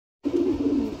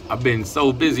I've been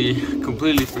so busy,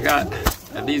 completely forgot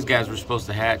that these guys were supposed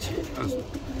to hatch.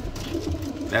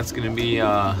 That's gonna be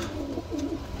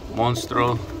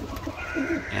Monstro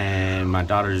and my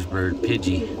daughter's bird,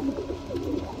 Pidgey.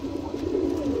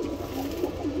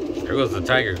 There goes the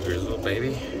tiger grizzle,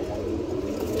 baby.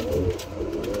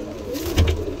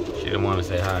 She didn't want to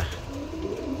say hi.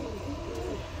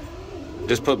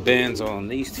 Just put bands on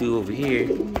these two over here.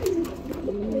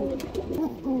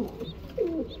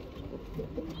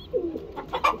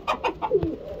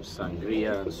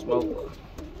 Sangria and smoke.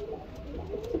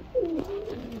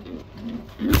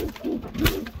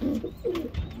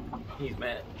 He's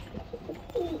mad.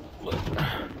 Look.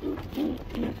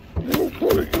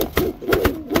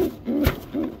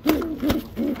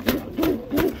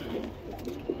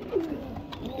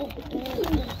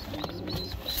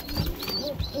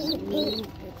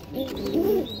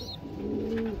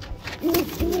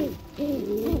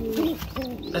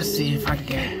 Let's see if I can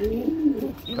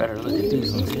get a better look at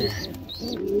these ones here.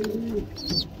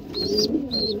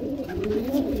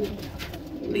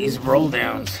 These roll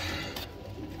downs.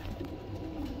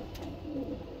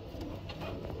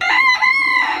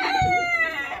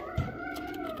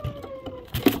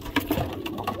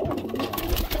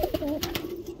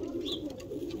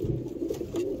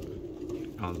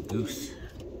 On goose.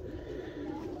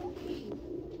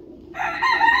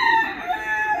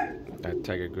 That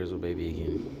tiger grizzle baby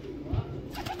again.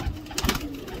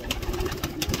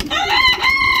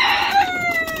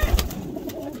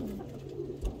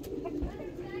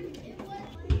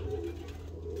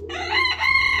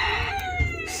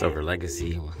 Silver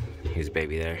Legacy, his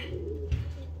baby there.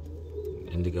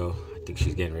 Indigo, I think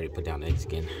she's getting ready to put down eggs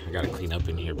again. I gotta clean up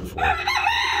in here before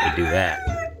I do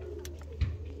that.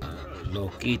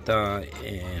 Loquita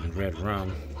and Red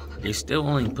Rum, they still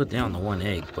only put down the one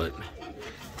egg, but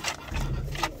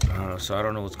so I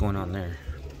don't know what's going on there,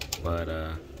 but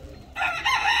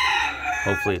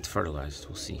hopefully it's fertilized.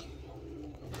 We'll see.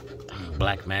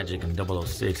 Black Magic and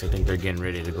 006, I think they're getting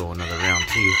ready to go another round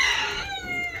too.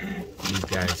 These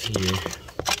guys here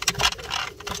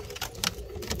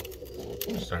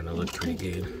are starting to look pretty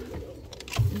good.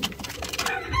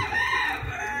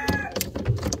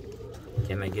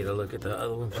 Can I get a look at the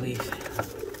other one, please?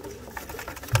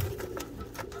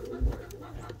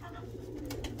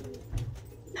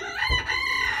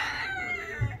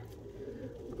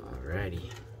 Alrighty.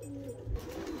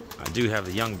 I do have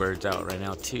the young birds out right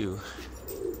now too.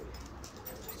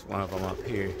 There's one of them up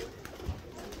here.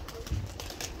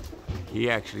 He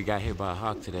actually got hit by a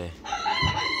hawk today,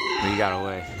 but he got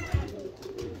away.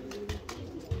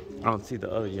 I don't see the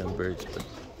other young birds, but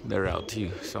they're out too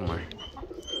somewhere.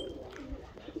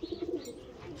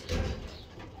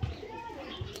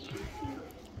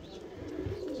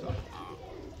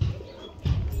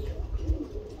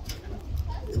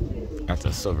 That's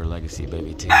a Silver Legacy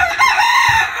baby too.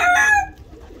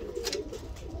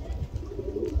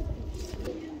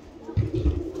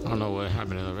 I don't know what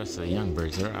happened to the rest of the young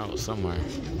birds. They're out somewhere.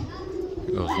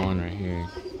 There goes one right here.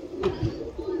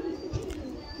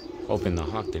 Hoping the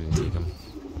hawk didn't take them.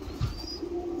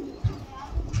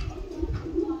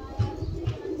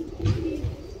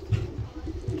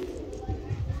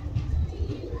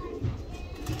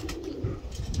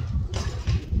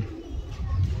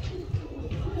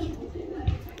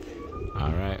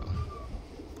 All right.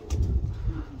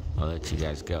 I'll let you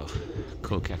guys go.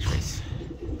 Cool catch race.